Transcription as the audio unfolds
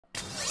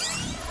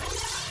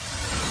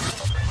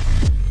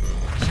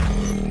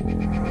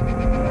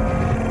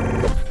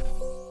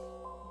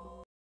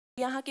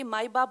यहाँ के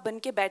माई बाप बन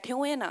के बैठे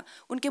हुए हैं ना,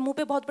 उनके मुंह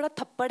पे बहुत बड़ा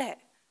थप्पड़ है,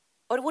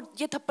 और वो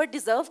ये थप्पड़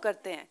डिजर्व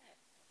करते हैं,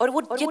 और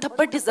वो ये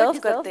थप्पड़ डिजर्व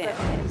करते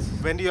हैं.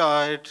 When you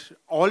are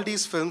all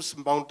these films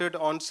mounted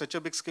on such a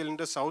big scale in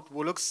the south,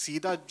 वो लोग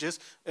सीधा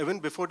just even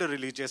before the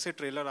release, जैसे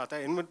ट्रेलर आता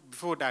है, even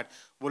before that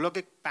वो लोग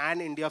एक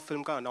पैन इंडिया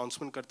फिल्म का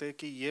अनाउंसमेंट करते हैं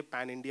कि ये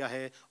पैन इंडिया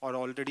है, और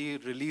ऑलरेडी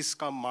रिलीज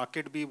का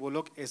मार्केट भी वो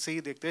लोग ऐसे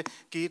ही देखते हैं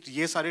कि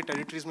ये सारे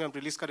टेरिटरीज में हम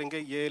रिलीज करेंगे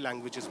ये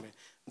लैंग्वेजेस में.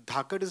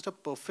 धाकड़ is the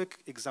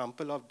perfect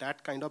example of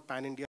that kind of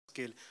pan India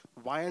scale.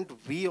 Why aren't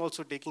we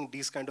also taking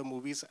these kind of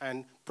movies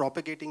and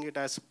propagating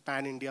it as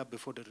pan India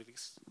before the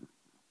release?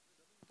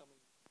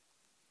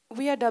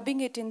 We are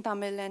dubbing it in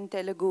Tamil and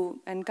Telugu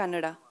and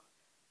Kannada.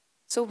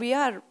 So we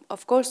are,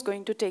 of course,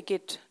 going to take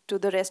it to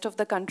the rest of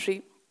the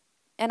country.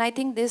 And I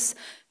think this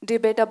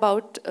debate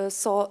about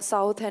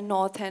South and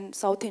North and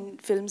South in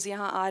films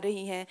यहाँ आ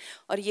रही हैं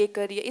और ये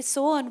कर रही है, it's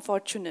so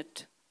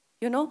unfortunate.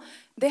 You know,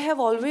 they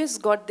have always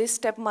got this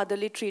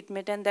stepmotherly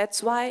treatment, and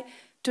that's why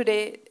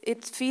today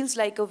it feels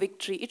like a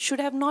victory. It should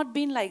have not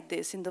been like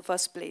this in the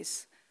first place.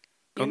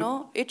 You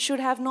know, it should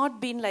have not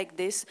been like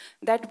this,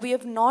 that we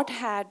have not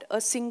had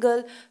a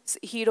single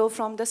hero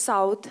from the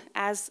South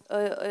as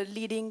a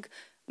leading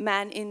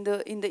man in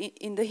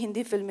the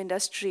Hindi film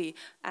industry,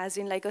 as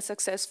in like a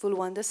successful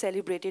one, the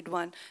celebrated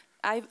one.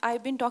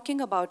 I've been talking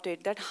about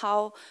it, that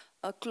how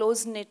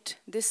close-knit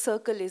this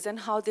circle is and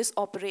how this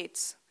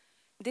operates.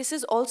 This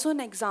is also an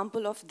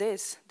example of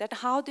this, that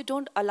how they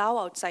don't allow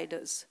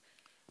outsiders.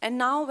 And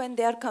now when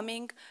they are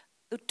coming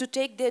to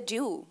take their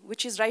due,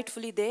 which is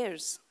rightfully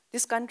theirs,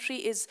 this country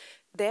is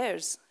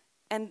theirs,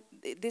 and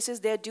this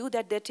is their due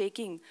that they're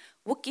taking.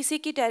 वो किसी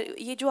की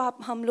ये जो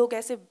हम लोग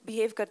ऐसे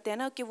behave करते हैं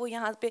ना कि वो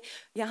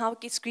यहाँ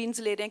की screens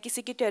ले रहे हैं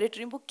किसी की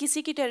territory में, वो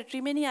किसी की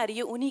territory में नहीं आ रही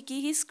है, उन्हीं की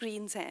ही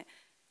screens हैं.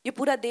 ये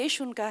पूरा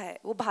देश उनका है,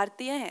 वो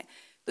भारतीय हैं.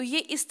 तो ये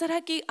इस तरह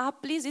की आप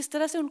प्लीज इस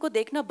तरह से उनको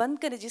देखना बंद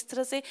करें, जिस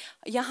तरह से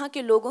यहाँ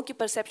के लोगों की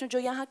परसेप्शन, जो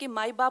यहाँ के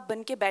माई बाप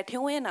बन के बैठे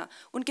हुए हैं ना,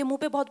 उनके मुंह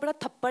पे बहुत बड़ा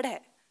थप्पड़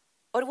है,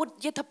 और वो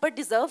ये थप्पड़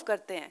डिजर्व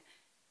करते हैं,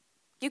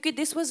 क्योंकि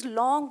this was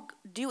long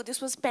due, this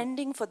was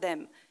pending for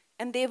them,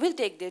 and they will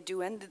take their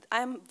due, and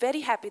I am very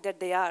happy that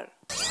they are.